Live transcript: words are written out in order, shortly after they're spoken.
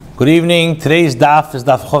Good evening. Today's daf is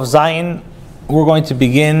daf Chav Zayin. We're going to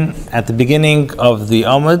begin at the beginning of the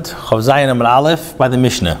Amud, Chav Zayin Amud Aleph, by the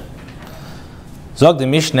Mishnah. Zog the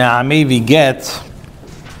Mishnah, Amevi get,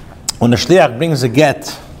 when the Shliach brings a get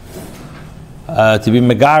to be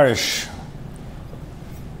Megarish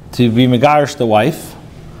the wife,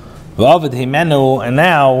 V'avad Himenu, and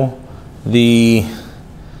now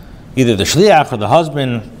either the Shliach or the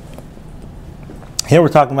husband, here we're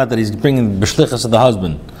talking about that he's bringing the B'shlichus of the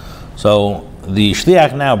husband. So the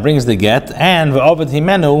shliach now brings the get, and v'ovad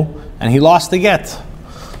himenu, and he lost the get.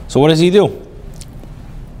 So what does he do?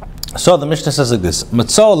 So the Mishnah says like this: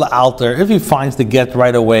 Matzol la'alter. If he finds the get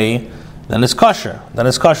right away, then it's kosher. Like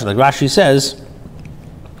Rashi says,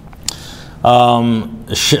 and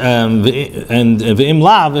v'im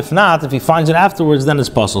lav. If not, if he finds it afterwards, then it's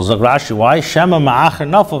puzzles. Like Rashi, why? Shema ma'acher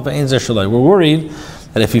nafal ve'ein zeh shaloi. We're worried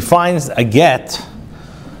that if he finds a get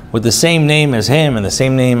with the same name as him and the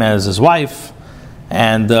same name as his wife,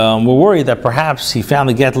 and we're worried that perhaps he found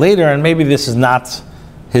the get later and maybe this is not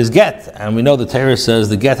his get. And we know the Torah says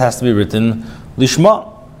the get has to be written lishma.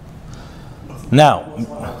 Now,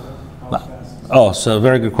 so a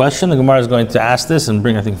very good question. The Gemara is going to ask this and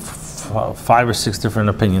bring, I think, 5 or 6 different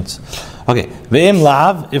opinions. Okay, ve'im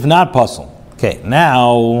lav, if not puzzle. Okay,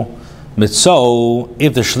 now, mitzo,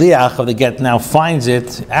 if the shliach of the get now finds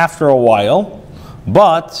it after a while,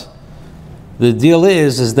 but the deal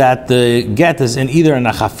is that the get is in either an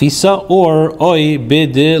achafisa or oi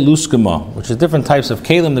bide luskema, which is different types of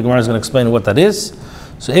kalim. The Gemara is going to explain what that is.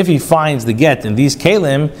 So if he finds the get in these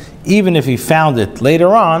kalim, even if he found it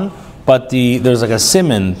later on, but there's like a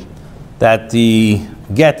siman that the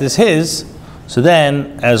get is his, so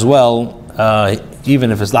then as well,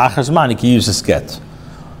 even if it's lachar zman, he can use this get.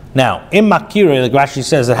 Now, in Makire, like Rashi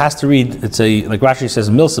says, it has to read, like Rashi says,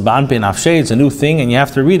 Milsa Ba'anpe Nafshe, it's a new thing, and you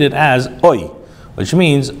have to read it as Oi, which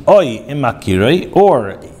means Oi in Makire,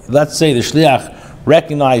 or let's say the Shliach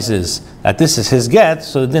recognizes that this is his get,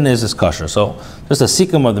 so the din is kosher. So, just a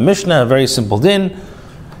sikkim of the Mishnah, a very simple din.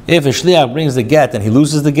 If a Shliach brings the get and he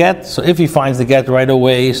loses the get, so if he finds the get right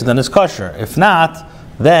away, so then it's kosher. If not,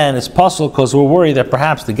 then it's puzzle because we're worried that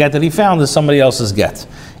perhaps the get that he found is somebody else's get.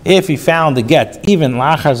 If he found the get, even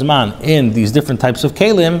lachar zman, in these different types of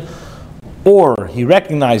kalim, or he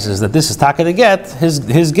recognizes that this is taka the get,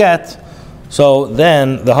 his get, so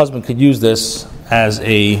then the husband could use this as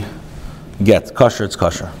a get. Kosher, it's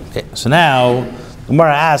kosher. Okay, so now,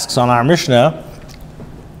 Gemara asks on our Mishnah,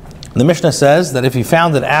 the Mishnah says that if he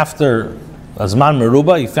found it after zman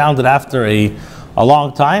meruba, he found it after a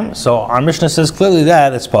long time, so our Mishnah says clearly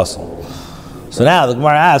that it's possible. So now the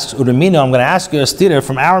Gemara asks, Uramino, I'm going to ask you a stira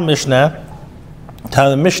from our Mishnah to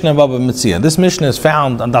the Mishnah of Abba Metzia. This Mishnah is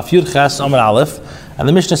found on Daf Yud Ches Amud Aleph, and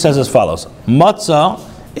the Mishnah says as follows: Matzah,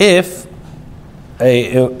 if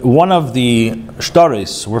one of the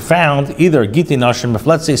shtaris were found, either Gittin Daf, if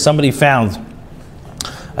let's say somebody found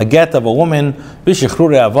a get of a woman,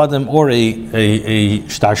 B'shichrure Avadim, or a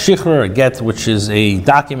shtar shichr, a get which is a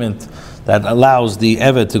document that allows the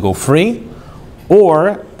eved to go free.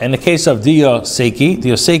 Or, in the case of Diya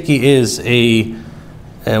Seiki is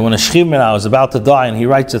when a Shchimera is about to die and he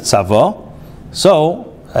writes a tzava.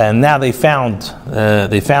 So, and now they found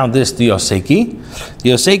this Diya Seiki.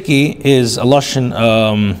 Diya Seiki is a lashon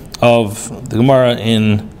of the Gemara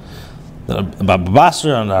in Baba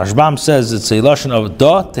Basra, and Rashbam says it's a lashon of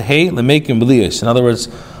da tehei lemekim b'liyos. In other words,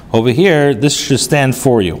 over here, this should stand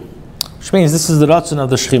for you, which means this is the ratzon of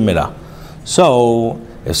the Shchimera. So,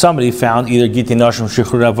 if somebody found either Gittin Daf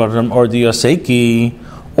Shichrur Avadim or Diya Seiki,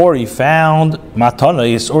 or he found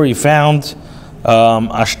Matanos, or he found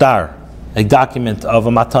Ashtar, a document of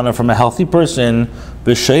a Matana from a healthy person,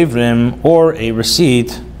 B'Shevrim, or a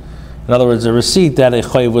receipt, in other words, a receipt that a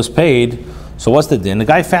Chayiv was paid, so what's the din? The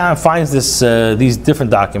guy finds these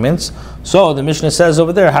different documents, so the Mishnah says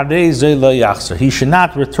over there, he should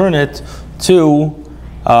not return it to,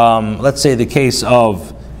 let's say the case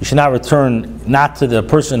of, you should not return not to the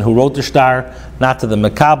person who wrote the shtar, not to the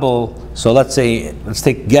mekabel. So let's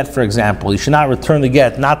take get for example. You should not return the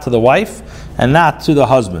get not to the wife and not to the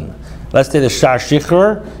husband. Let's say the shtar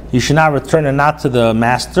shichr, you should not return it not to the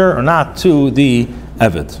master or not to the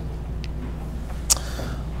eved.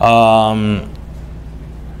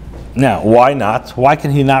 Now, why not? Why can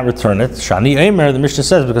he not return it? Shani Eimer, the Mishnah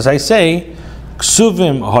says, because I say,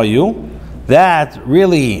 ksuvim hayu, that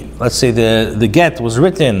really, let's say the get was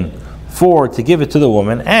written to give it to the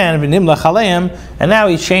woman, and now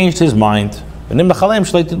he changed his mind. He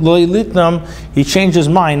changed his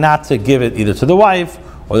mind not to give it either to the wife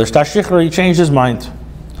or the shtar shichr. He changed his mind.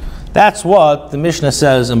 That's what the Mishnah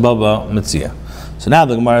says in Baba Metzia. So now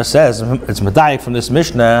the Gemara says it's medayik from this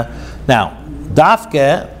Mishnah. Now,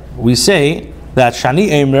 dafke, we say that Shani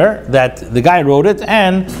Eimer, that the guy wrote it,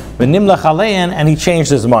 and v'nimlach alein, and he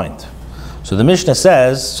changed his mind. So the Mishnah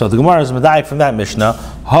says, so the Gemara is medayik from that Mishnah.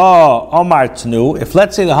 Ha Omar Tnu. If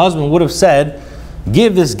let's say the husband would have said,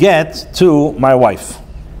 give this get to my wife.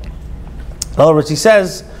 In other words, he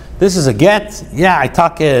says, this is a get. Yeah, I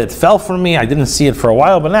took it, it fell from me. I didn't see it for a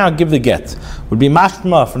while, but now give the get. Would be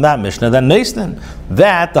mashma from that Mishnah. Then Nastan,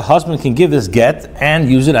 that the husband can give this get and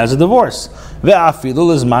use it as a divorce. Even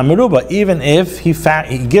if he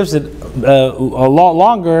gives it a lot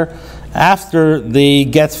longer after the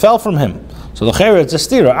get fell from him. So the chayra, it's a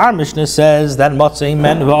stira. Our Mishnah says that matzah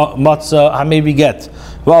hamevi get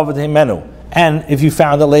menu. And if you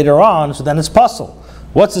found it later on, so then it's puzzle.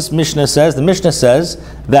 What's this Mishnah says? The Mishnah says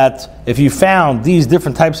that if you found these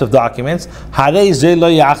different types of documents,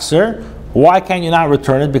 why can you not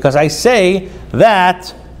return it? Because I say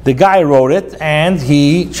that the guy wrote it and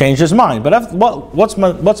he changed his mind. But what's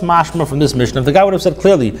mashma from this Mishnah? If the guy would have said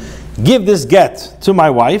clearly, give this get to my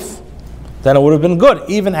wife, then it would have been good,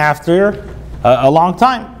 even after a long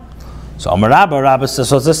time. So Amar Rabba says,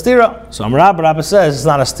 so it's a stira. So Amar Rabba says, it's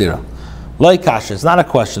not a stira. Loi kasha, it's not a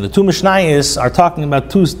question. The two Mishnayos are talking about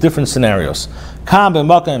two different scenarios.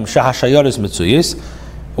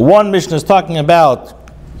 One Mishnah is talking about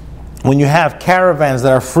when you have caravans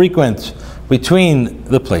that are frequent between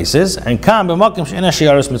the places, and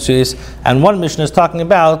one Mishnah is talking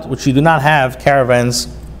about which you do not have caravans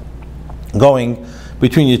going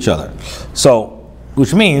between each other. So,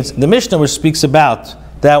 which means the Mishnah which speaks about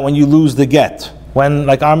that when you lose the get, when,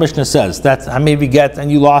 like our Mishnah says, that I maybe get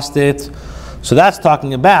and you lost it, so that's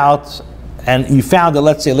talking about, and you found it,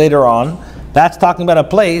 let's say later on, that's talking about a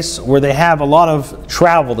place where they have a lot of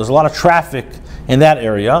travel, there's a lot of traffic in that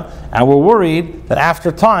area, and we're worried that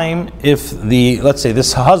after time, if let's say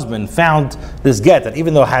this husband found this get that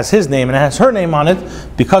even though it has his name and it has her name on it,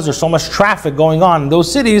 because there's so much traffic going on in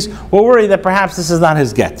those cities, we're worried that perhaps this is not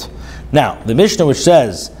his get. Now, the Mishnah which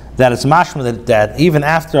says that it's mashma that even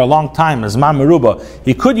after a long time, as Zman Meruba,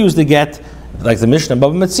 he could use the get, like the Mishnah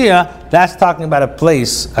Bava Metzia, that's talking about a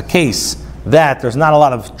case that there's not a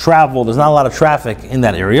lot of travel, there's not a lot of traffic in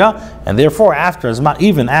that area, and therefore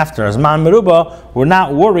even after Zman Meruba, we're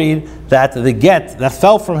not worried that the get that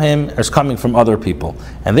fell from him is coming from other people.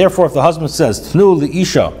 And therefore, if the husband says Tnu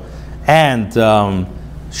li'isha, and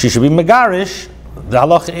she should be megarish, the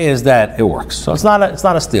halacha is that it works. So it's not a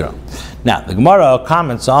stira. Now the Gemara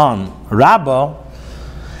comments on Rabbah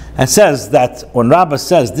and says that when Rabbah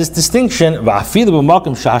says this distinction,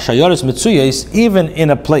 even in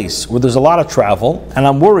a place where there's a lot of travel, and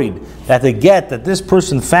I'm worried that the get that this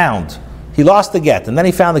person found, he lost the get, and then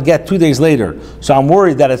he found the get 2 days later, so I'm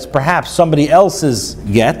worried that it's perhaps somebody else's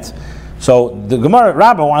get. So the Gemara,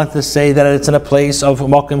 Rabbah wanted to say that it's in a place of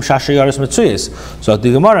Mokim Shashayaris Mitzuyes. So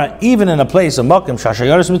the Gemara, even in a place of Mokim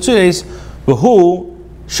Shashayaris Mitzuyes,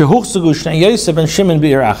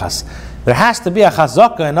 there has to be a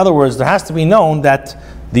chazaka. In other words, there has to be known that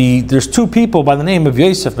there's two people by the name of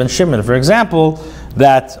Yosef ben Shimon. For example,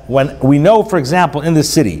 that when we know, for example, in the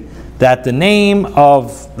city, that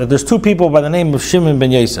there's two people by the name of Shimon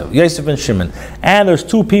ben Yosef ben Shimon, and there's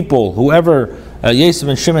two people, whoever Yosef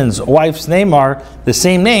and Shimon's wife's name are the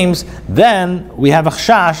same names, then we have a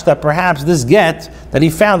chash that perhaps this get that he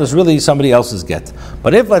found is really somebody else's get.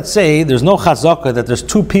 But if, let's say, there's no chazaka that there's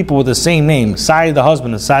two people with the same name, side the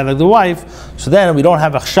husband and side like the wife, so then we don't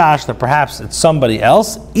have a chash that perhaps it's somebody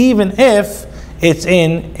else, even if it's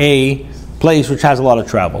in a place which has a lot of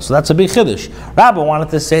travel. So that's a big chiddush. Rabbah wanted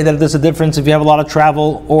to say that there's a difference if you have a lot of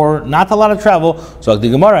travel or not a lot of travel. So the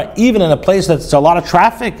Gemara, even in a place that's a lot of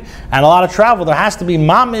traffic and a lot of travel, there has to be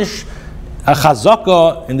mamish, a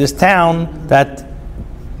chazaka in this town that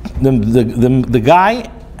the guy,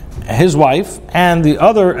 his wife, and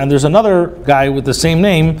there's another guy with the same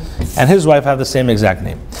name, and his wife have the same exact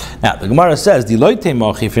name. Now the Gemara says, if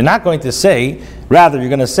you're not going to say, rather you're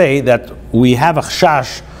going to say that we have a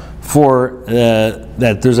chash for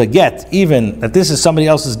that there's a get, even that this is somebody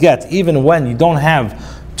else's get, even when you don't have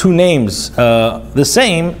two names the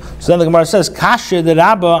same. So then the Gemara says, Kasha de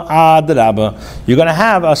Rabba de Rabba. You're going to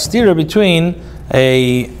have a stira between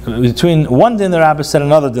one din the Rabba said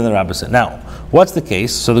and another din the Rabba said. Now, what's the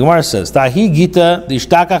case? So the Gemara says, Tahi Gita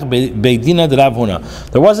Dishtakach Beidina de Rav Huna.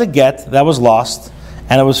 There was a get that was lost,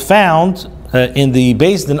 and it was found in the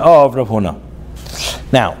Beis Din of Rav Huna.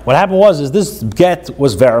 Now, what happened was this get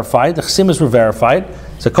was verified, the chesimas were verified,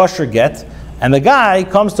 it's a kosher get, and the guy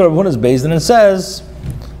comes to Rav Huna's Beis Din and says,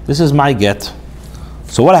 this is my get.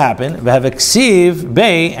 So what happened? We have Eksiv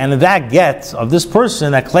Bey, and that get of this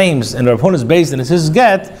person that claims in Rav Huna's base and it's his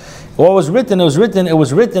get. What was written? It was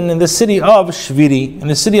written in the city of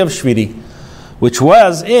Shviri, which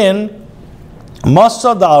was in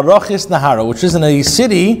Masa da Rochis Nahara, which is in a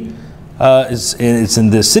city. It's in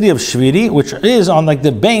the city of Shviri, which is on like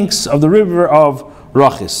the banks of the river of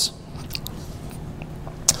Rochis.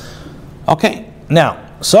 Okay, now.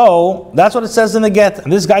 So that's what it says in the get,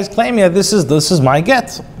 and this guy's claiming that this is my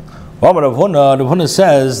get. Rav Huna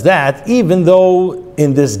says that even though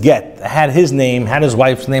in this get had his name, had his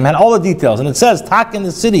wife's name, had all the details, and it says Tak in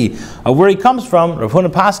the city of where he comes from, Rav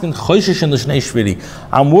Huna Paskin Choishish in the Shnei Shviri.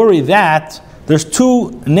 I'm worried that there's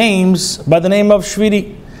two names by the name of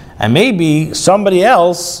Shviri, and maybe somebody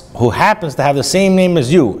else who happens to have the same name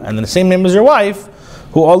as you and the same name as your wife,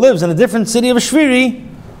 who all lives in a different city of Shviri.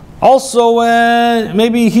 Also,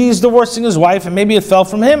 maybe he's divorcing his wife, and maybe it fell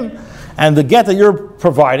from him. And the get that you're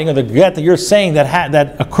providing, or the get that you're saying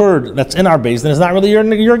that occurred, that's in our base, then it's not really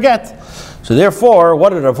your get. So therefore,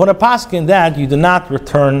 what did Rav Huna paskin? That you do not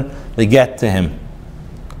return the get to him.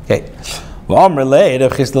 Okay. So now,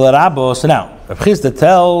 Rav Chisda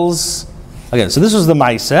tells, again, so this was the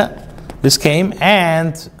Maisa. This came,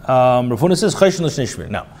 and Rav Huna says,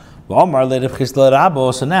 now, so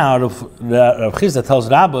now Rav Chisda tells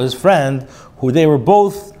Rabba, his friend, who they were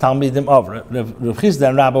both Talmidim of. Rav Chisda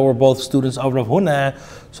and Rabba were both students of Rav Huna.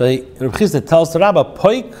 So Rav Chisda tells to Rabba,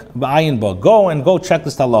 go check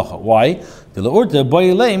this halacha. Why?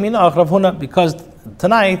 Because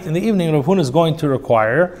tonight in the evening Rav Huna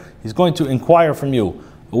is going to inquire from you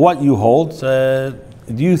what you hold. Do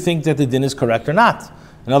you think that the din is correct or not?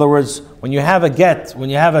 In other words, when you have a get, when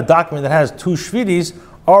you have a document that has two shvidis,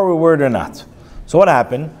 are we word or not? So what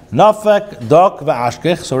happened? Nafek, Dok,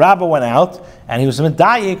 Va'ashkech. So Rabba went out and he was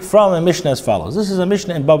medayik from a Mishnah as follows. This is a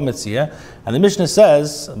Mishnah in Bab Metzia, and the Mishnah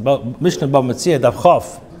says, Mishnah Bab Metzia, Daf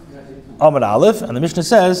Chof, Amar Aleph, and the Mishnah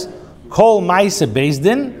says, Kol Maisa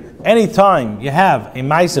Bezdin. Anytime you have a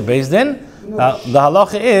Maisa Bezdin, the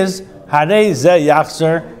halacha is Harei Ze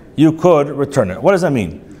Yachzer, you could return it. What does that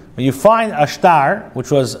mean? When you find a shtar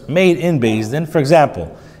which was made in Bezdin, for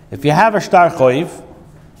example, if you have a shtar choiv,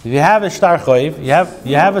 you have a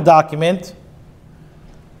a document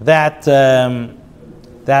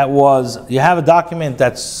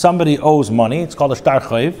that somebody owes money. It's called a shtar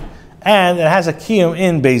choiv, and it has a kiyum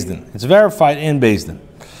in Bezdin. It's verified in Bezdin,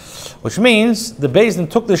 which means the Bezdin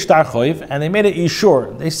took the shtar choiv and they made it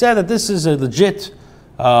ishur. They said that this is a legit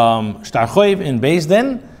shtar choiv in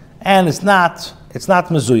Bezdin, and it's not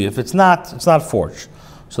mezuyif. It's not forged.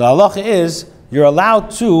 So the halacha is you're allowed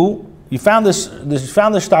to. You found the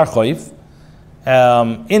shtar choiv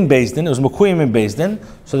in Bezdin. It was mukuyim in Bezdin.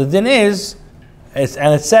 So the din is, it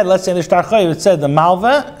said, let's say the shtar choiv, it said the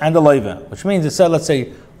malva and the leiva, which means it said, let's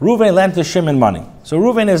say, Ruvain lent to Shimon money. So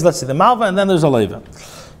Ruvain is, let's say, the malva, and then there's a leiva.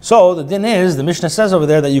 So the din is, the Mishnah says over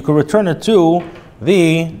there that you could return it to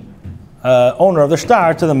the owner of the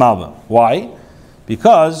shtar, to the malva. Why?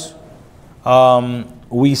 Because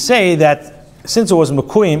we say that since it was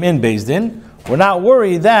mukuyim in Bezdin, we're not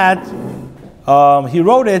worried that he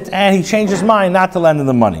wrote it and he changed his mind not to lend him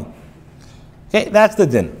the money. Okay, that's the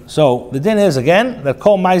din. So the din is again that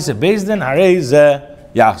kol ma'aseh bezdin harei ze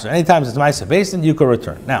yachzer. Anytime it's ma'aseh bezdin, you can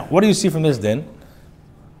return. Now, what do you see from this din?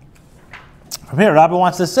 From here, Rabbi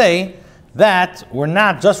wants to say that we're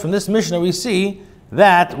not just from this Mishnah. We see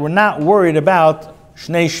that we're not worried about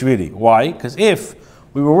shnei shviri. Why? Because if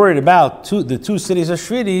we were worried about the two cities of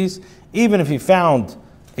shviris, even if he found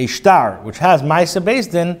a shtar which has ma'aseh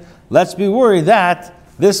bezdin, let's be worried that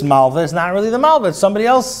this malva is not really the malva, it's somebody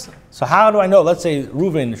else. So how do I know? Let's say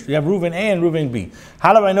Reuven, you have Reuven A and Reuven B.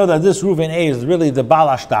 How do I know that this Reuven A is really the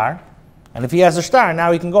Baal shtar? And if he has a shtar,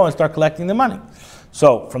 now he can go and start collecting the money.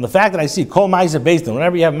 So from the fact that I see kol ma'aseh bezdin,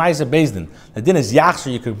 whenever you have ma'aseh bezdin, the din is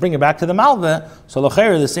yachzer, you could bring it back to the malva. So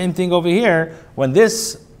l'cheira, the same thing over here. When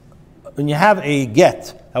you have a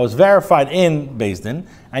get that was verified in Bezdin,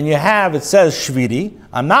 and it says Shviri,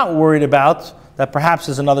 I'm not worried about that perhaps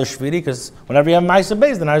there's another Shviri, because whenever you have Ma'aseh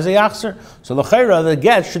Bezdin, there's a Yachzer. So l'cheira, the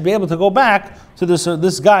get should be able to go back to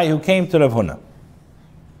this guy who came to Rav Huna.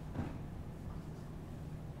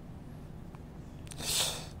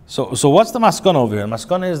 So what's the maskana over here? The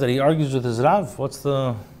maskana is that he argues with his Rav.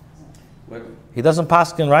 He doesn't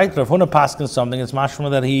paskin right. Rav Huna paskin something. It's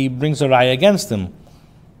mashma that he brings a raya against him.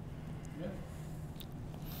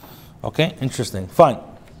 Okay, interesting. Fine.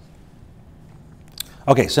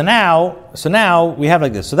 Okay, so now we have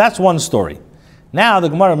like this. So that's one story. Now the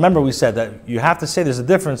Gemara, remember we said that you have to say there's a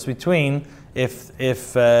difference between if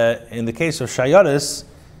in the case of Shayaris,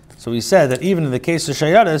 So we said that even in the case of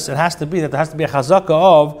Shayaris, there has to be a chazaka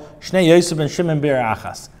of Shnei Yosef and Shimon Bir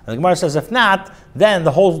Achas. And the Gemara says, if not, then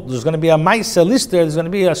there's going to be a Maisa list there, there's going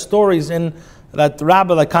to be stories in that the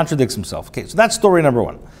rabbi that contradicts himself. Okay, so that's story number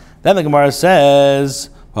one. Then the Gemara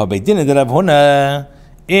says, in the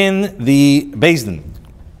Beis Din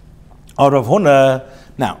of Rav Huna.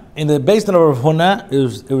 Now, in the Beis Din of Rav Huna, it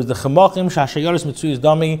was the Chemachim Shashayaris Mitzuyis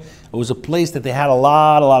Dami. It was a place that they had a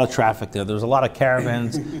lot of traffic there. There was a lot of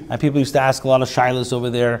caravans, and people used to ask a lot of shilas over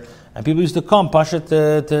there, and people used to come Pashit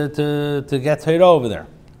to get Torah over there.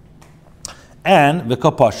 And the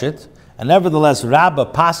Pashit, and nevertheless, Rabba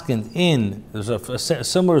Paskin there's a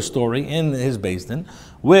similar story in his Beis Din,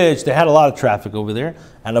 which they had a lot of traffic over there,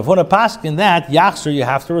 and Rav Huna Paskin that Yachzer, you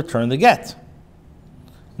have to return the get.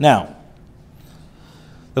 Now,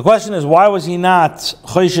 the question is, why was he not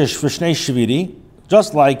choishish for Shnei Shviri,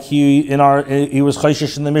 just like he was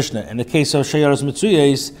choishish in the Mishnah? In the case of Shayaras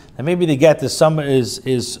Mitzuyes, that maybe the get is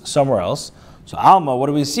somewhere else. So Alma, what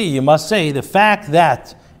do we see? You must say the fact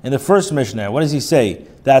that in the first Mishnah, what does he say?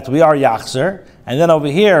 That we are Yachzer, and then over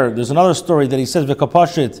here there's another story that he says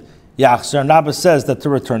V'kapashit Yachzer, and Rabba says that to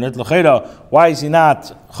return it. L'cheira, why is he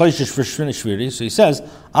not choishish for Shviri? So he says,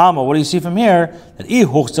 Alma, what do you see from here? That if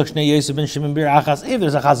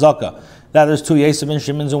there's a chazaka, that there's two Yosef and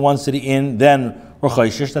Shimons in one city then we're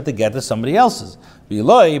choishish that the get is somebody else's.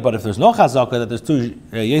 But if there's no chazaka, that there's two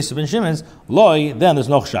Yosef and Shimons, then there's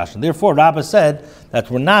no chashash. And therefore, Rabba said that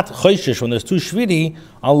we're not choishish when there's two Shviri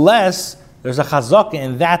unless there's a chazaka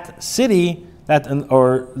in that city,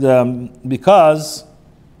 because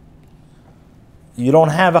you don't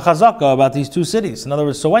have a chazaka about these two cities. In other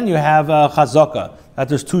words, so when you have a chazaka that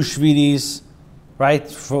there's two shviris, right?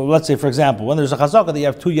 Let's say, for example, when there's a chazaka that you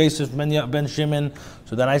have two Yosef ben Shimon,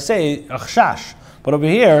 so then I say achshash. But over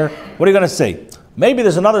here, what are you going to say? Maybe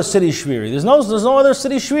there's another city shviri. There's no other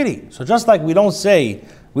city shviri. So just like we only say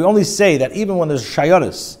that even when there's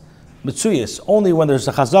shayaris, mitzuyis, only when there's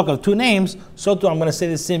a chazaka of two names, so too I'm going to say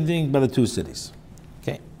the same thing by the two cities.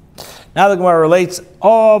 Okay. Now the Gemara relates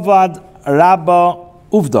Ovad Rabba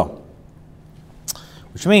Uvda,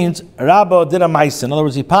 which means Rabba did a ma'isa. In other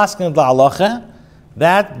words, he paskin the halacha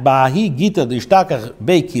that Bahi Gita D'Ishtakach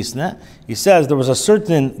Beikisna. He says there was a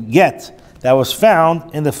certain get that was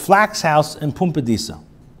found in the flax house in Pumbedisa.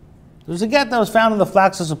 There was a get that was found in the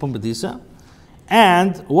flax house of Pumbedisa,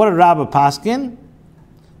 and what did Rabba paskin?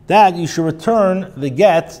 That you should return the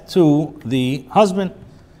get to the husband,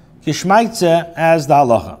 kishmaitze, as the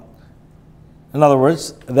halacha. In other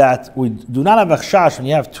words, that we do not have a chash when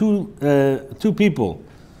you have two people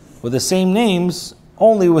with the same names,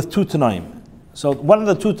 only with two tanaim. So one of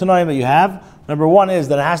the two tanaim that you have, number one is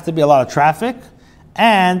that it has to be a lot of traffic,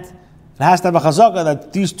 and it has to have a chazaka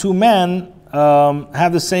that these two men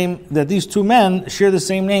these two men share the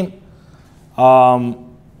same name.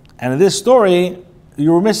 And in this story,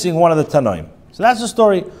 you were missing one of the tanaim. So that's the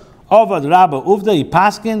story. Ovad Rabba Uvda, he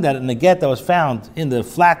paskin that in the get that was found in the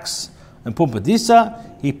flax and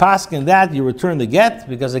Pumbedisa, he paskin that you return the get,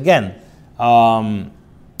 because again,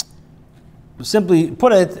 simply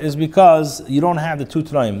put it, is because you don't have the two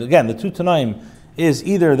tanaim. Again, the two tanaim is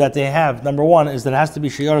either that they have, number one is that it has to be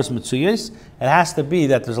shayaris mitzuyis, it has to be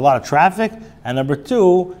that there's a lot of traffic, and number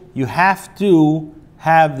two, you have to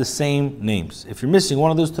have the same names. If you're missing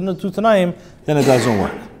one of those two tanaim, then it doesn't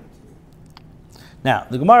work. Now,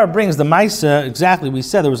 the Gemara brings the Maisa, exactly, we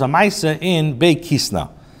said there was a Maisa in Beit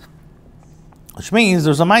Kisna, which means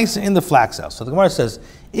there's a Maisa in the flax house. So the Gemara says,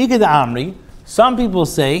 Igad Amri, some people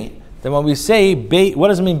say that when we say, what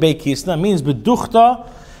does it mean Beit Kisna? It means Beduchta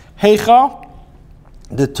Heicha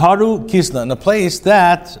the Taru Kisna, in a place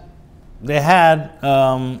that they had,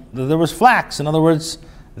 there was flax. In other words,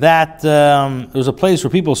 that it was a place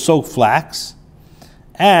where people soak flax,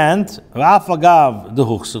 and V'afagav the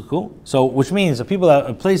Huchsuku, so which means a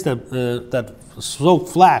place that soak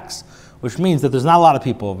flax, which means that there's not a lot of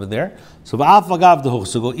people over there. So V'afagav the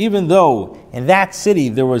Huchsuku, even though in that city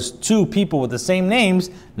there was two people with the same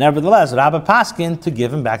names, nevertheless, Rabbi Paskin to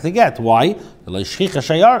give him back the get. Why?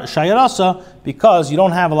 Because you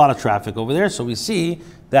don't have a lot of traffic over there. So we see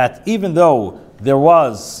that even though there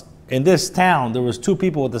was, in this town, there was two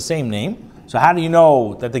people with the same name, so how do you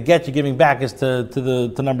know that the get you're giving back is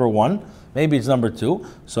to number one? Maybe it's number two.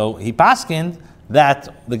 So he paskined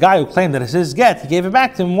that the guy who claimed that it's his get, he gave it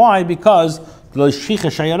back to him. Why? Because there was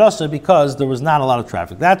not a lot of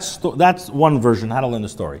traffic. That's one version, how to learn the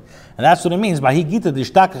story. And that's what it means by Higita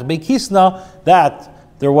D'Ishtakach Beikisna, that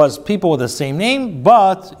there was people with the same name,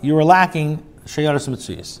 but you were lacking Shayaras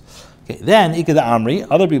Mitzuyas. Okay, then Ikada Amri,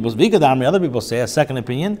 other people say, a second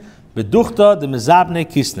opinion, Beduchta de Mezabne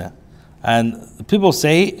Kisna. And people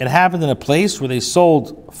say it happened in a place where they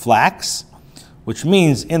sold flax, which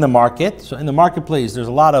means in the market. So in the marketplace, there's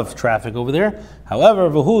a lot of traffic over there. However,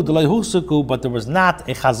 but there was not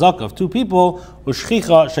a chazak of two people,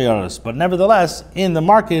 but nevertheless, in the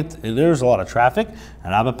market, there's a lot of traffic.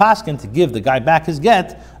 And Abba Paskin to give the guy back his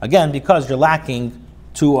get, again, because you're lacking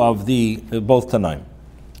two of the both Tanaim.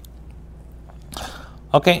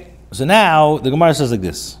 Okay, so now the Gemara says like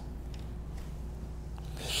this.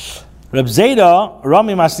 Reb Zayda,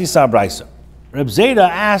 Rami Masnisa Abraisa. Reb Zayda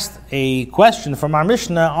asked a question from our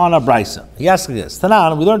Mishnah on a Braisa. He asked this.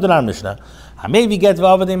 Tanan, we learned in our Mishnah, maybe get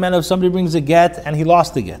v'avadim, if somebody brings a get and he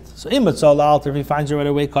lost the get. So if he finds it right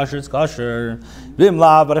away, kosher, it's kosher.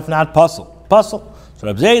 Vimla, but if not, puzzle. So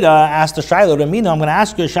Reb Zayda asked the Shaila, Ramina, I'm going to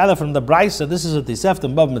ask you a Shaila from the Braisa. This is a Tiseft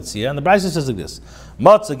and Bav Metzia, and the Braisa says like this.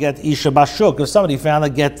 Matzah get isha bashuk. If somebody found a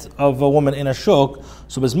get of a woman in a shuk,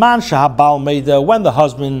 so bisman shahabal meida, when the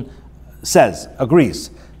husband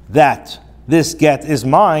agrees that this get is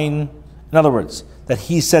mine, in other words, that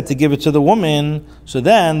he said to give it to the woman, so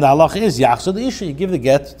then the halach is yachzor the isha, you give the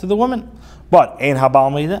get to the woman. But ein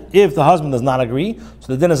habal meida, if the husband does not agree,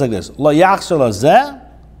 so the din is like this: lo yachzor lazeh,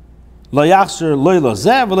 lo yachzor lo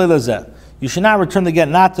lazeh, v'lo lazeh. You should not return the get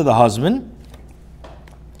not to the husband,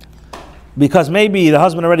 because maybe the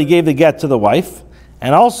husband already gave the get to the wife,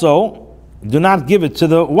 and also do not give it to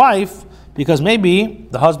the wife because maybe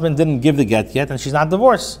the husband didn't give the get yet and she's not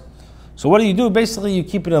divorced. So what do? Basically, you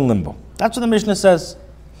keep it in limbo. That's what the Mishnah says.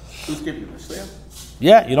 Who's keeping it?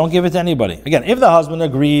 Yeah, you don't give it to anybody. Again, if the husband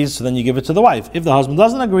agrees, so then you give it to the wife. If the husband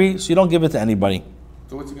doesn't agree, so you don't give it to anybody.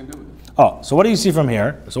 So what's he going to do with it? Oh, so what do you see from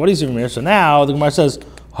here? So now the Gemara says,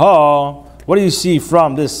 what do you see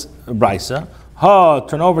from this Braisa?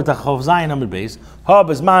 Turn over to Chav Zayin Amud Beis.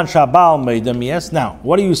 Bezman Shabal Meidam. Yes. Now,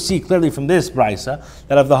 what do you see clearly from this Braisa?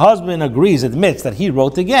 That if the husband admits that he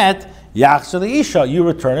wrote the get, Yachzor the Isha, you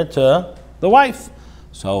return it to the wife.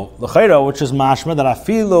 So the Chayra, which is mashma, that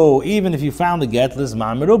afilu, even if you found the get,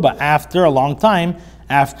 lizman meruba, after a long time,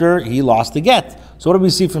 after he lost the get. So what do we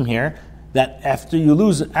see from here? That after he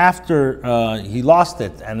lost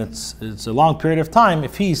it, and it's a long period of time,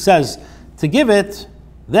 if he says to give it,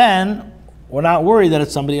 then we're not worried that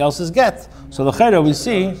it's somebody else's get. So the Chayra we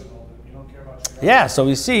see, so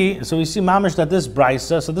we see mamish that this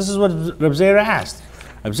Braisa. So this is what Reb Zayda asked.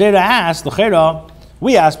 Reb Zayda asked the Chayra.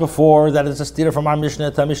 We asked before that it's a stira from our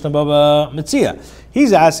Mishnah to Mishnah Baba Metzia.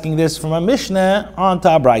 He's asking this from a Mishnah on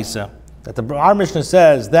to a Braisa. That our Mishnah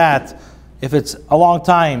says that if it's a long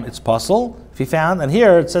time, it's puzzle. If he found, and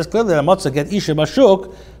here it says clearly that Matzah get Isha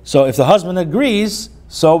Bashuk. So if the husband agrees,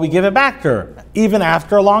 so we give it back to her, even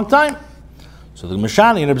after a long time. So the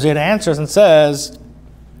Mishani Reb Zayda answers and says,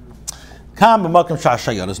 Kam b'makom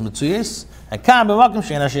sha'ashayaros mitzuyis, and kam b'makom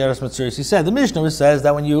she'en hashayaros mitzuyis. He said, the Mishnah says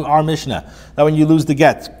that when you lose the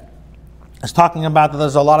get, it's talking about that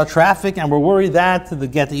there's a lot of traffic, and we're worried that the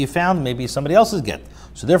get that you found may be somebody else's get.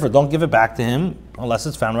 So therefore, don't give it back to him unless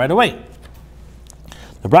it's found right away.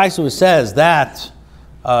 The Braisa says that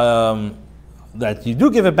you do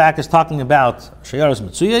give it back is talking about shayaros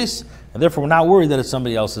mitzuyis, and therefore we're not worried that it's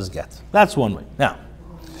somebody else's get. That's one way. Now,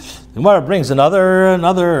 the Gemara brings another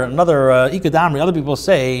ikadamri. Other people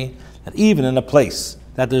say that even in a place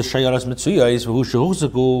that there's shayaros mitzuyos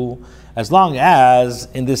v'hu, as long as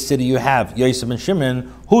in this city you have Yosef and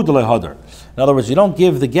Shimon, hu d'lei hadar. In other words, you don't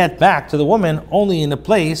give the get back to the woman only in a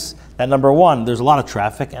place that, number one, there's a lot of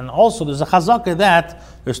traffic, and also there's a chazaka that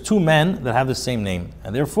there's two men that have the same name,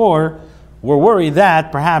 and therefore we're worried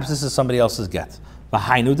that perhaps this is somebody else's get.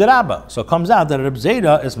 V'hainu de Rabba. So it comes out that Reb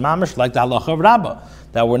Zayda is mamish like the halacha of Rabba,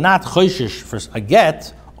 that we're not choishish for a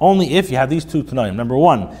get only if you have these two tanaim. Number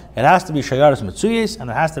one, it has to be shayaros mitzuyis, and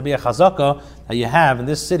it has to be a chazaka that you have in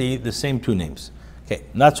this city the same two names. Okay,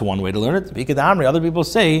 and that's one way to learn it. Other people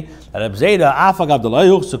say that Reb Zayda afagav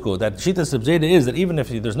d'lo yuchsuku, that Shitas Reb Zayda is that even if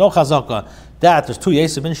there's no chazaka, that there's two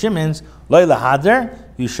Yosef and Shimons, lo lahader,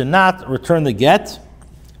 you should not return the get.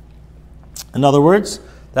 In other words,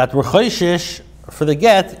 that we're choishish for the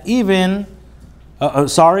get, even,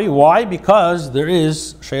 why? Because there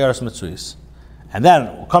is shayaros mitzuyis. And then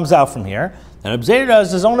it comes out from here that Reb Zayda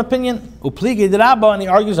has his own opinion, upligi de Rabba, and he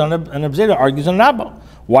argues on it, and Reb Zayda argues on Rabba.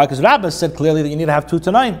 Why? Because Rabba said clearly that you need to have two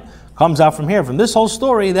tanaim. Comes out from here, from this whole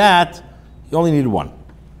story, that you only need one.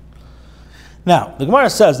 Now, the Gemara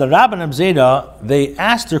says that Rabba and Reb Zayda, they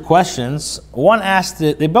asked their questions. One asked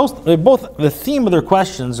it, they both, the theme of their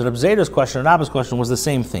questions, Reb Zayda's question and Rabba's question, was the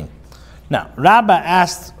same thing. Now, Rabba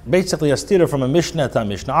asked basically a stira from a Mishnah to a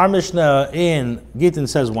Mishnah. Our Mishnah in Gittin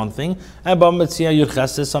says one thing, and Bava Metzia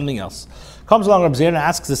Yudches says something else. Comes along Reb Zayda and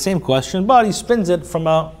asks the same question, but he spins it from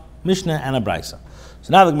a Mishnah and a Brisa.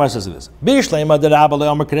 So now the Gemara says this. Bishlema de Rabba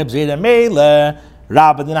le'omer kereb zeda meile.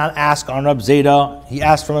 Rabba did not ask on Rab Zeda. He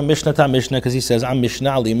asked from a Mishnah to a Mishnah because he says, I'm Mishnah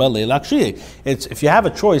alima le'lak shiyeh. If you have a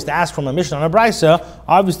choice to ask from a Mishnah on a Brisa,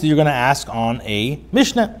 obviously you're going to ask on a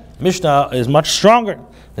Mishnah. Mishnah is much stronger.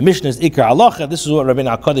 The Mishnah is Ikar Halacha. This is what Rabbi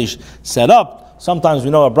HaKadosh set up. Sometimes we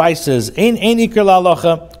know a Brisa ain't Ikar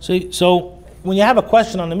Halacha. So when you have a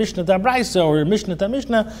question on a Mishnah to a Brisa or a Mishnah to a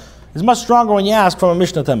Mishnah, it's much stronger when you ask from a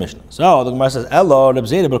Mishnah to a Mishnah. So the Gemara says, Elo, Reb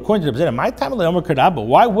Zeda, but according to Reb Zeda, my time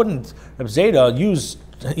why wouldn't Reb Zeda use,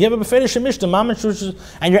 you have a Befedish Mishnah,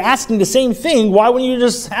 and you're asking the same thing, why wouldn't you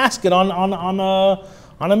just ask it on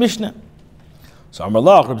a Mishnah? So Amar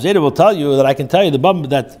Lach, Reb Zeda will tell you that I can tell you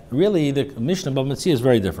that really the Mishnah Bava Metzia is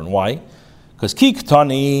very different. Why? Because Ki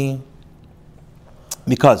Ktani,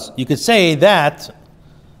 because you could say that,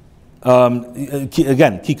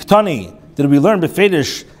 again, Ki Ktani, did we learn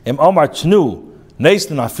Befedish Im Omar Tnu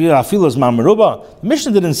Neistan Afila Zman Meruba? The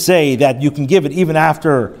Mishnah didn't say that you can give it even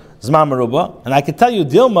after Zman Meruba. And I can tell you,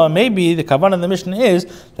 Dilma, maybe the Kavanah of the Mishnah is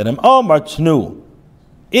that Im Omar Tnu.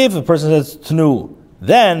 If a person says Tnu,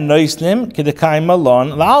 then Neisnim Kedekaim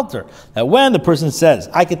Malon La'alter. That when the person says,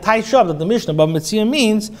 I can tie up that the Mishnah Bava Metzia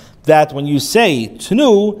means that when you say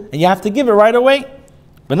Tnu, and you have to give it right away,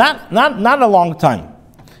 but not a long time.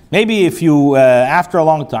 Maybe if you, after a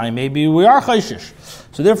long time, maybe we are chayshish.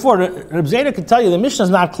 So therefore, Reb Zeda can tell you the Mishnah is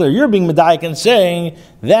not clear. You're being medayik and saying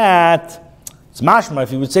that it's mashma.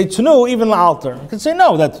 If you would say tnu, even la'alter, you can say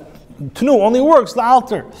no, that tnu only works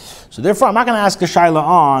la'alter. So therefore, I'm not going to ask a shaila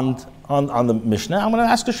on the Mishnah. I'm going to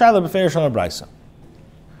ask a shaila b'feish on a brisa.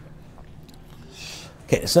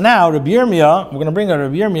 Okay, so now Rabbi Yirmiyah, we're going to bring a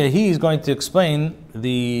Rabbi Yirmiyah. He's going to explain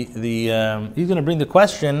he's going to bring the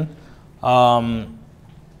question.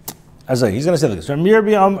 He's going to say this. Rabbi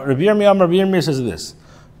Yirmiyah says this.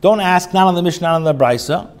 Don't ask not on the Mishnah, not on the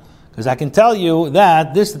Brisa, because I can tell you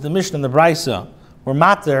that the Mishnah and the Brisa were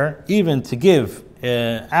matter even to give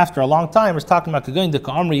after a long time. It's talking about going to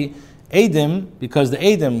Ka'amri Edim, because the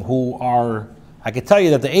Edim who are, I can tell you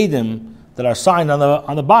that the Edim that are signed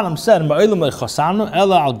on the bottom said,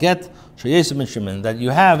 I'll get that you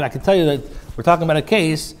have, I can tell you that we're talking about a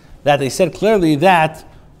case that they said clearly that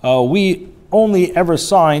we only ever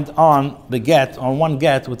signed on the get, on one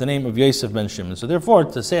get, with the name of Yosef ben Shimon. So therefore,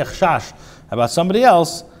 to say a chash about somebody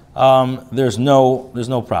else, there's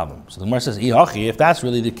no problem. So the Gemara says, Ihachi, if that's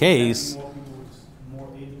really the case, more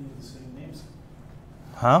Aiden with the same names.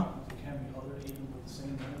 huh? There can be other Aiden with the same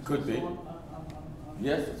names. Could be.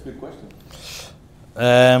 Yes, that's a good question.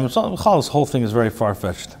 So this whole thing is very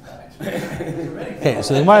far-fetched. Okay,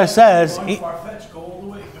 so the Gemara says, Far-fetched, go all the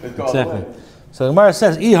way. exactly. So the Gemara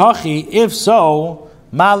says, Ihachi, if so,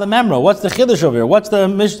 ma lememra. What's the chiddush over here? What's the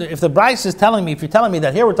Mishnah? If the Bryce is telling me, if you're telling me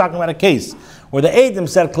that here we're talking about a case where the Eidim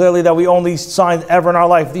said clearly that we only signed ever in our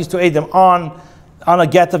life these two Eidim on a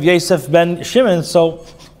get of Yosef ben Shimon, so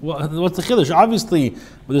what's the chiddush? Obviously,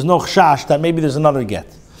 there's no chash that maybe there's another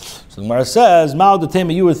get. So the Gemara says, Ma'al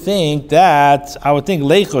Detema, you would think that, I would think,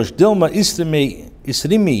 Leichosh, Dilma,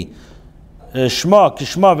 Isrimi, Shma,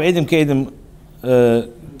 Kishma, Ve'edim,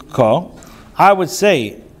 Ke'edim, Ko. I would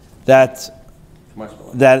say that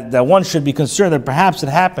one should be concerned that perhaps it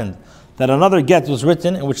happened that another get was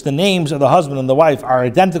written in which the names of the husband and the wife are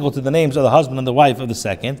identical to the names of the husband and the wife of the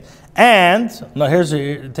second, and, now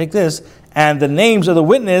take this, and the names of the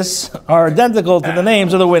witness are identical to the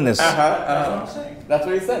names of the witness. That's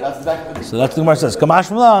what he said. That's exactly. So that's the Gemara says.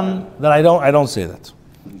 Kamash Malan, then I don't say that.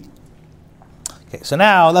 Okay, so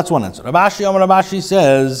now that's one answer. Rabashi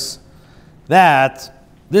says that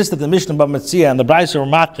the Mishnah Bava Metzia and the Brisa were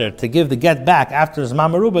matter to give the get back after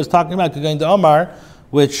Zman Meruba is talking about going to Omar,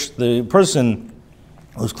 which the person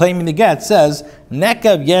who's claiming the get says,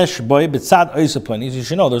 Nekav yesh boy b'tzad oisapon. You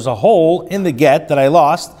should know there's a hole in the get that I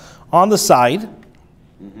lost on the side,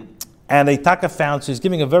 and a taka found, so he's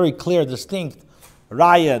giving a very clear, distinct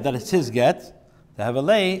raya that it's his get. To have a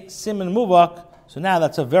lay, siman muvak, so now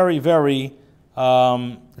that's a very, very,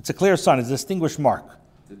 it's a clear sign, it's a distinguished mark.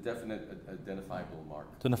 It's a definite identifiable mark.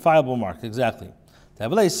 It's an identifiable mark, exactly. To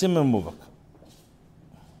have a lay, siman muvak.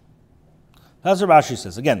 That's what Rashi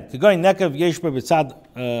says. Again, going nekav yeshba b'tzad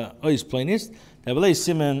ois plainis, to have a lay,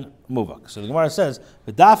 siman muvak. So the Gemara says,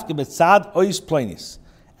 v'dafke b'tzad ois plainis.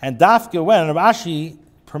 And dafke, when Rashi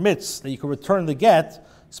permits that you can return the get,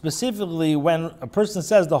 specifically when a person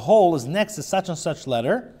says the hole is next to such and such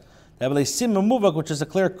letter, they have a simon muvak, which is a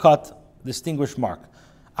clear-cut, distinguished mark.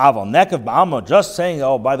 Aval nekav ba'ama, just saying,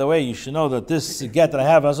 oh, by the way, you should know that this get that I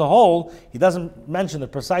have as a whole, he doesn't mention the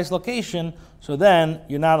precise location, so then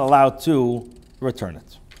you're not allowed to return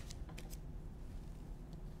it.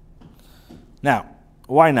 Now,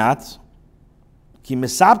 Why not? Ki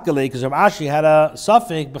mesabkele, because Rav Ashi had a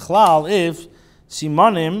suffix b'chlal if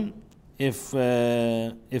simanim, if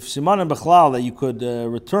simanim b'chlal that you could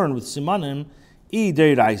return with simanim, I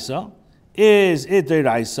deiraisa, is it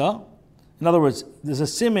deiraisa? In other words, does a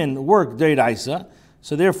siman work deiraisa?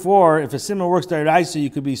 So therefore, if a siman works deiraisa, you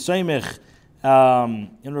could be soymech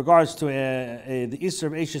in regards to the isser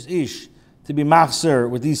of Eishes Ish to be machzer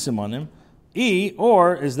with these simanim.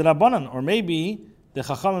 Or is the Rabbanan, or maybe the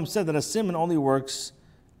Chachamim said that a siman only works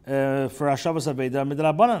for Hashavas Aveda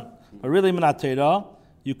midrabanan, but really minatera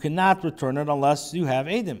you cannot return it unless you have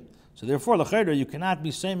edim. So therefore, l'chayda you cannot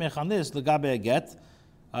be seimech on this legabe a get,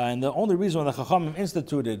 and the only reason why the Chachamim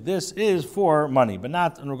instituted this is for money, but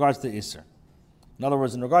not in regards to Isser. In other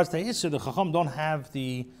words, in regards to Isser, the Chacham don't have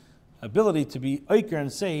the ability to be oiker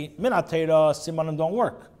and say minatera simanim don't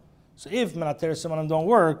work. So if minatera simanim don't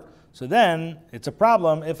work, so then it's a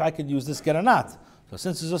problem if I could use this get or not. So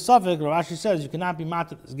since it's a suffix, Rav Ashi says you cannot be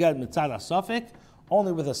matat this get mitzad a suffix,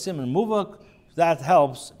 only with a siman muvak. That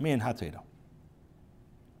helps me in hatera.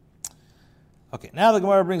 Okay, now the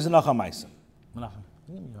Gemara brings the Nacham Maisa.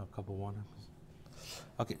 Give me a cup of water.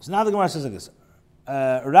 Okay, so now the Gemara says like this: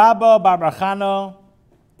 Rabba bar Barchana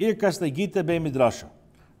irkas legita be midrasha.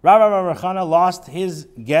 Rabba bar Barchana lost his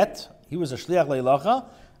get. He was a shliach leilacha,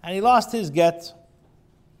 and he lost his get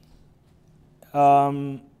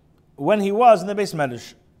when he was in the base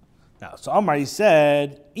medrash. Now, so Amar, he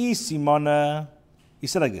said, Isimona. He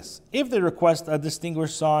said like this: if they request a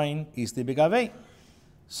distinguished sign, Isti Bigave.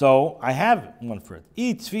 So I have one for it.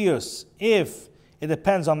 Tfius, if it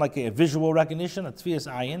depends on like a visual recognition, a Tfius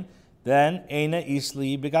ayin, then Eina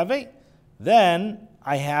Isli Bigave. Then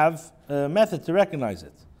I have a method to recognize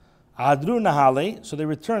it. Adru Nahale, so they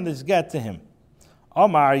returned this get to him.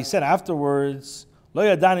 Omar, he said afterwards, Lo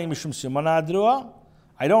Yadani Mishum Simona Adrua.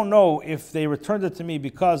 I don't know if they returned it to me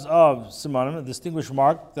because of Simonim, the distinguished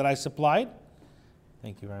mark that I supplied.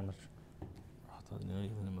 Thank you very much.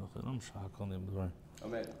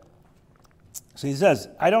 Amen. So he says,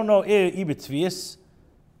 I don't know ibitvius.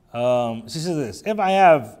 So he says this: if I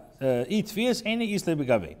have itvius, any isle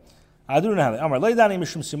begave.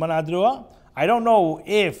 I don't know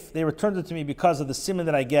if they returned it to me because of the simon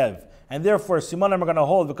that I gave, and therefore simanim are going to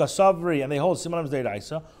hold because savri, and they hold simanim's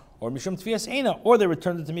deiraisa, or mishum tvias eina, or they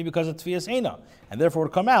returned it to me because of tvias eina, and therefore it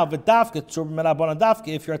would come out v'dafke tzur b'menabon dafke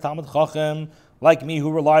if you're a talmid chachem like me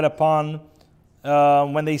who relied upon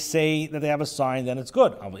when they say that they have a sign, then it's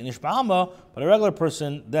good. But a regular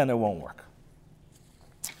person, then it won't work.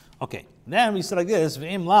 Okay, then we said like this: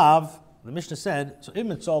 v'im lav. The Mishnah said, so im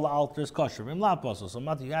mitzol la'alter is kosher. V'im lav pasul. So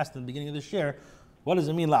Mati, you asked in the beginning of the share, what does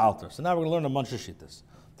it mean la'alter? So now we're going to learn a bunch of shittas.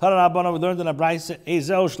 We learned in a brayse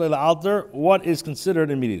ezeu shlei la'alter. What is considered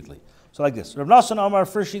immediately? So like this: Rav Nosson Omar,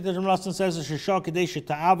 first shittas Rav Nosson says shishah kadei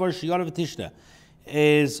sheta'avar shiyar v'tishta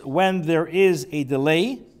is when there is a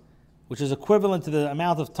delay, which is equivalent to the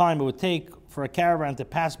amount of time it would take for a caravan to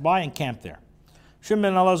pass by and camp there. He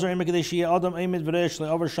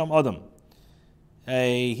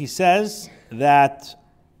says that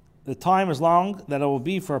the time is long that it will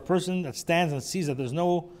be for a person that stands and sees that there's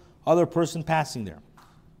no other person passing there.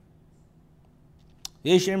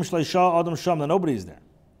 That nobody is there.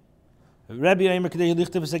 Rabbi Omer Kedei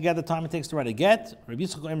Lichtav is a get, the time it takes to write a get. Rabbi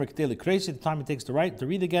Yitzchak Omer Kedei Likresi, the time it takes to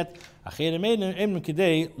read the get. Acher Omer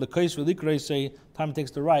Kedei Likos V'Likresi, time it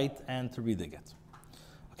takes to write and to read the get.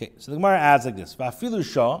 Okay, so the Gemara adds like this: Va'afilu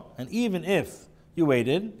shah, and even if you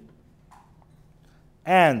waited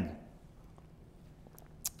and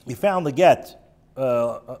you found the get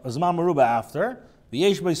Zman Meruba after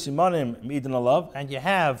V'yesh by Simanim Meidin Alav, and you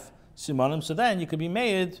have Simanim, so then you could be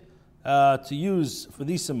made to use for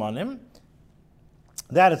these Simanim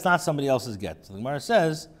that it's not somebody else's get. So the Gemara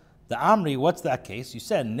says, the Amri, what's that case? You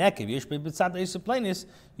said Nekev Yesh B'Tzad Eisaplenis.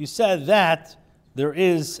 You said that there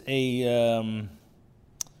is a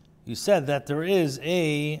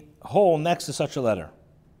hole next to such a letter.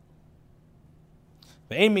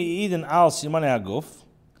 And he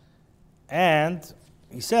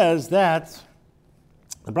says that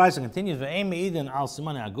the Brisa continues.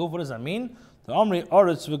 What does that mean? The Amri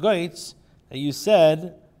Oretz V'Goitz that you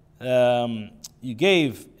said. You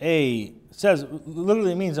gave says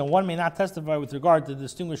literally means that one may not testify with regard to the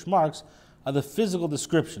distinguished marks of the physical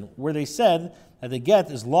description, where they said that the get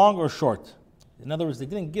is long or short. In other words, they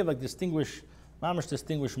didn't give like distinguished marks.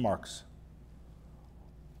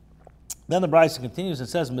 Then the Brisa continues and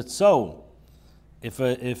says, Mitzo,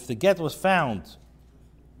 if the get was found,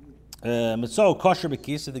 Mitzo kosher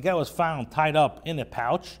bekis, if the get was found tied up in a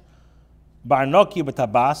pouch, barnoki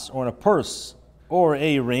b'tabas, or in a purse or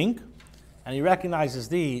a ring, and he recognizes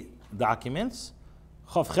the documents,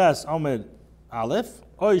 Chav Ches Amid Aleph,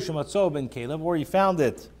 Oy Shematzo ben Caleb, or he found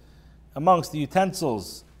it amongst the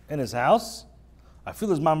utensils in his house. I feel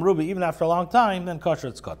his mamruba even after a long time, then kosher,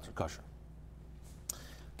 it's kosher.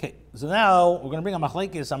 Okay, so now we're going to bring a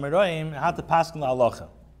machlekes amiroim how to pass in the halacha.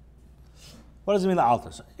 What does it mean the altar?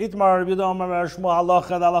 Itmar Rabbi Yehuda Omar Shmuel halacha.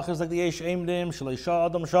 The halacha is like the yesh eimdim shleisha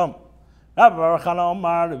adam sham. Rabbi Baruch Hana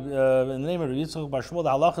Omar in the name of Rabbi Yitzchak Bar Shmuel the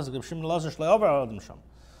halacha is like Shimon Lazar shleover adam sham.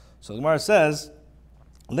 So the Gemara says,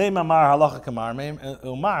 Leima mar halacha kamar,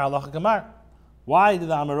 umar halacha kamar. Why did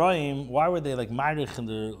the amiroim? Why were they like marich in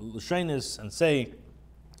the l'shenis and say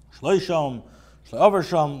shleisham?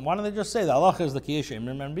 Why don't they just say the halacha is the kiyesh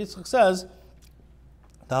eimdim? And Yitzchak says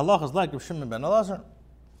the halacha is like Rav Shimon ben Elazar.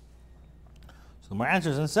 So the Gemara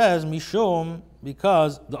answers and says mishum,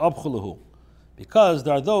 because the abchuluhu, because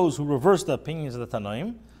there are those who reverse the opinions of the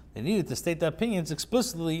Tanaim. They needed to state the opinions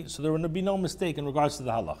explicitly, so there would be no mistake in regards to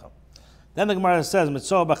the halacha. Then the Gemara says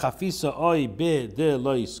mitzvah b'chafisa oy be de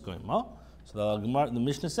lo yiskoima. So the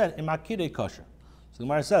Mishnah said imakire kosher. So the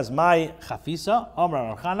Gemara says, my chafisa,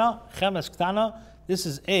 Amar Archana, chemes ktana, this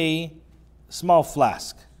is a small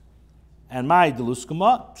flask. And my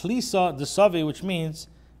deluskuma, tlisa desavi, which means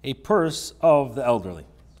a purse of the elderly.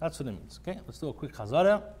 That's what it means. Okay, let's do a quick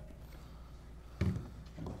chazara.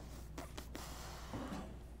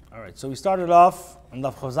 All right, so we started off on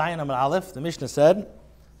Daf Chozayin Amar Aleph. The Mishnah said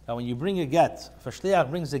that when you bring a get, if a shliach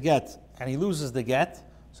brings a get and he loses the get,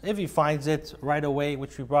 so if he finds it right away,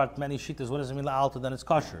 which we brought many shittas, what does it mean la'alta? Then it's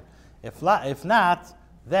kosher. If not,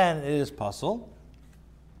 then it is pasul.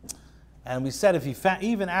 And we said if he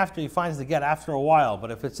even after he finds the get after a while,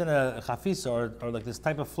 but if it's in a chafisa or like this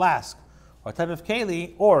type of flask or type of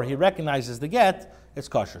keli, or he recognizes the get, it's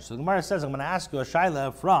kosher. So the Gemara says, I'm going to ask you a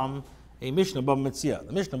shaila from a Mishnah Bava Metzia.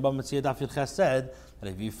 The Mishnah Bava Metzia Daf Yud Ches said that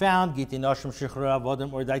if you found Gittin Nashim Shichrei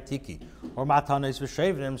Avodim or Daitiki or Matanes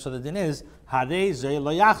V'Shevrim, so the din is Harei Zeh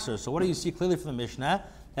Lo Yachzer. So what do you see clearly from the Mishnah?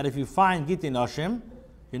 That if you find Gittin Nashim,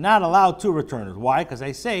 you're not allowed to return it. Why? Because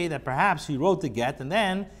they say that perhaps he wrote the get and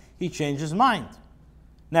then he changed his mind.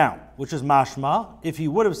 Now, which is mashma, if he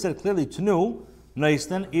would have said clearly Tnu,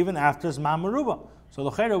 Neistan, even after his Mameruba. So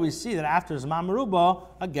l'chera we see that after his Mameruba,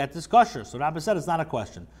 a get is kosher. So Rabbi said it's not a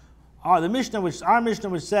question. Our Mishnah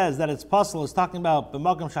which says that it's pasul is talking about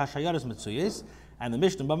b'makom shashayaris mitzuyis, and the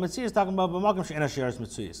Mishnah Bava Metzia is talking about b'makom she'enashayaris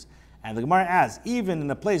mitzuyis. And the Gemara adds, even in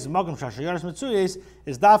the place of b'makom shashayaris mitzuyis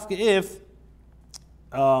is dafke if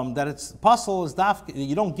that it's pasul is dafke,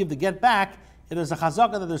 you don't give the get back. If there's a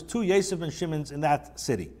chazaka that there's two Yosef and Shimons in that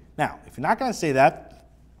city. Now, if you're not going to say that,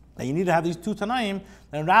 then you need to have these two Tanaim.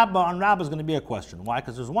 Then Rabbah is going to be a question. Why?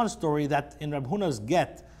 Because there's one story that in Rab Huna's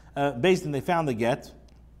get, based on they found the get.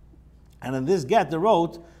 And in this get, they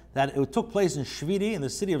wrote that it took place in Shviri, in the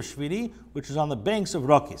city of Shviri, which is on the banks of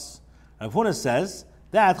Rokis. Rav Huna says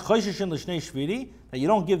that Choshishin l'shnei Shviri, that you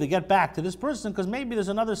don't give the get back to this person because maybe there's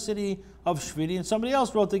another city of Shviri and somebody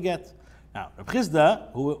else wrote the get. Now, Rav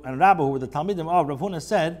Chizda and Rabbah, who were the Talmidim of Rav Huna,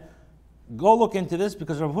 said, go look into this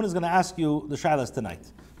because Rav Huna is going to ask you the shilas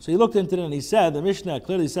tonight. So he looked into it and he said, the Mishnah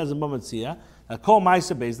clearly says in Bava Metzia, that Kol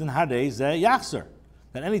Ma'aseh Bezdin Harei Zeh Yachzer.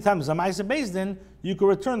 That anytime there's a Ma'aseh Bezdin, you can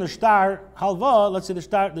return the shtar halva, let's say the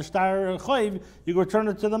shtar choiv, you can return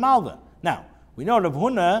it to the malva. Now, we know Rav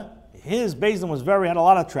Huna, his Bezdin had a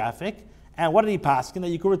lot of traffic, and what did he paskin? That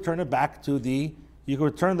you can return it back to you can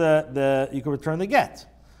return the get.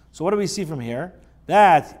 So what do we see from here?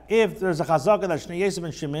 That if there's a chazaka that Shnei Yosef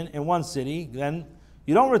and Shimon in one city, then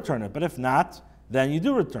you don't return it. But if not, then you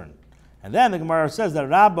do return. And then the Gemara says that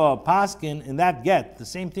Rabbah paskin in that get, the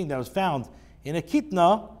same thing that was found in a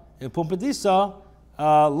kitna, in Pumbedisa,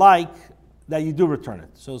 like that you do return it.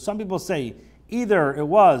 So some people say either it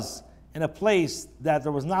was in a place that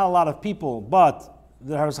there was not a lot of people, but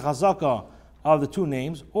there was a chazaka of the two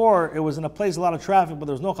names, or it was in a place a lot of traffic, but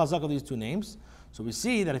there was no chazaka of these two names. So we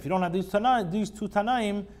see that if you don't have these two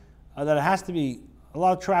Tanaim, that it has to be a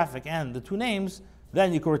lot of traffic and the two names,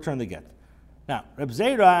 then you can return the get. Now, Reb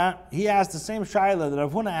Zera, he asked the same shaila that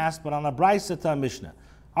Rav Huna asked, but on a Braisa Mishnah.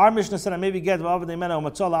 Our Mishnah said, I maybe get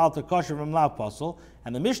matzah alter kosher from lav pasul,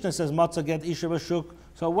 and the Mishnah says matzah get isha b'shuk.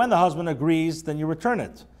 So when the husband agrees, then you return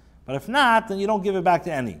it. But if not, then you don't give it back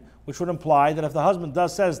to any, which would imply that if the husband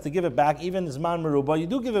says to give it back, even zman meruba, you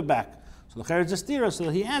do give it back. So the cher is a stira. So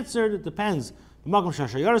he answered, it depends. Now,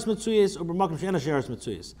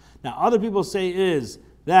 other people say is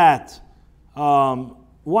that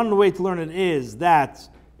one way to learn it is that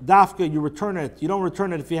dafka, you return it. You don't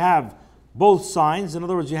return it if you have both signs. In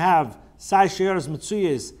other words, you have sai sheyaras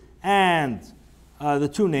mitzuyis and the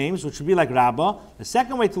two names, which would be like Rabbah. The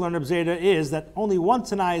second way to learn Reb Zera is that only one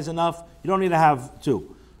Tanai is enough. You don't need to have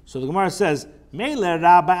two. So the Gemara says, Mele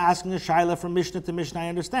Rabba asking a shaila from Mishnah to Mishnah, I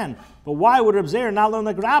understand. But why would Reb Zeir not learn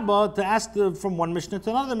like Rabba to ask from one Mishnah to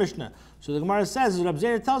another Mishnah? So the Gemara says, Reb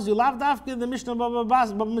Zeir tells you, Lav Dafke, the Mishnah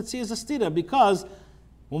Mitzi is a stira, because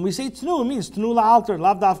when we say Tnu, it means Tnu la'alter.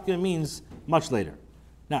 Lav Dafke means much later.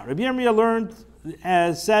 Now, Rabbi Yirmiyah learned,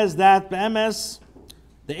 says that Be'emes,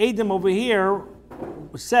 the Edom over here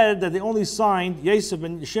said that they only signed Yosef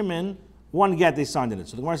and Shimon, one get they signed in it.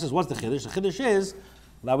 So the Gemara says, what's the Chiddush? The Chiddush is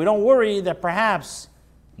that we don't worry that perhaps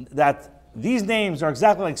that these names are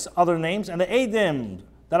exactly like other names, and the Edom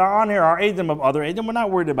that are on here are Edom of other Edom. We're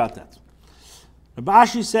not worried about that. Rabbi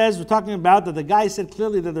Ashi says, we're talking about that the guy said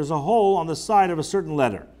clearly that there's a hole on the side of a certain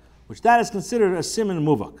letter, which that is considered a siman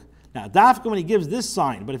muvak. Now, dafka when he gives this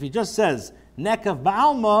sign, but if he just says nekav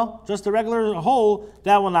ba'alma, just a regular hole,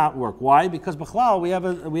 that will not work. Why? Because b'chlal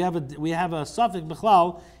we have a suffix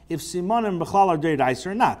b'chlal if simanim b'chlal are deiraisa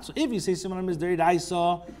or not. So if you say simanim is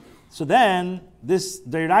deiraisa, so then this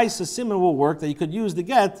deiraisa siman will work that you could use the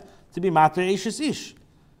get to be matre eishes ish.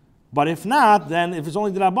 But if not, then if it's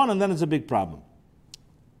only d'rabbanan, then it's a big problem.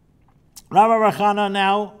 Rabbi Rachana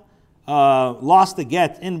now lost the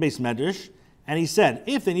get in Beis Medrash, and he said,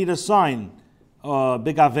 if they need a sign,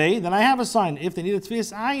 begavei, then I have a sign. If they need a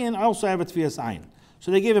tfias ayin, I also have a tfias ayin.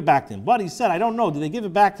 So they gave it back to him. But he said, I don't know, did they give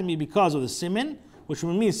it back to me because of the siman, which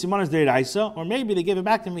would mean siman is deiraisa, or maybe they gave it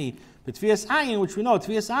back to me the tfias ayin, which we know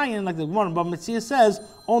tfias ayin, like the one Bava Metzia says,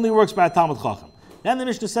 only works by a Talmud Chacham. Then the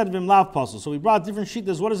Mishnah said vim lav puzzle. So we brought different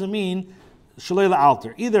shittas. What does it mean? Shalela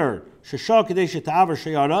alter. Either sheshah kadesh ta'avar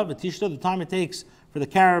sheyara v'tishta, the time it takes for the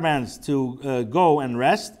caravans to go and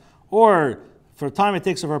rest, or for the time it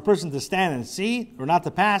takes for a person to stand and see, or not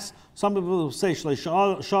to pass. Some people will say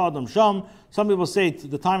shalei adam sham. Some people say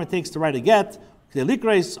the time it takes to write a get. And then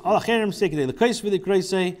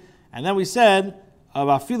we said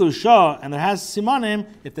afilu shah, and there has simanim.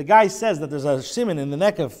 If the guy says that there's a siman in the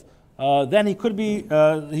neck of, then he could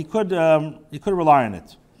rely on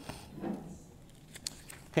it.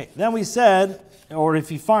 Okay, then we said, or if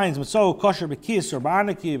he finds Matzo kosher b'kis or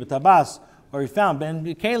b'arniki b'tabas, or he found ben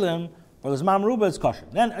b'kalim or the zman meruba, it's kosher.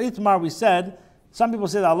 Then Itmar we said, some people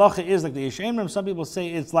say the halacha is like the Yeshemrim, some people say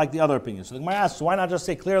it's like the other opinion. So the Gemara asks, why not just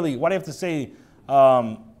say clearly? Why do you have to say?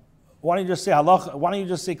 Why don't you just say halacha? Why don't you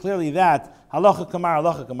just say clearly that halacha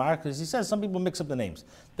kamar? Because he says some people mix up the names.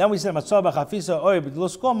 Then we said Matzo b'chafisa oy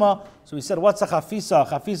b'dluskoma. So we said what's a chafisa?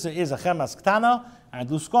 Chafisa is a chemas ktana. And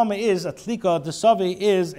luskoma is a tlika, the save is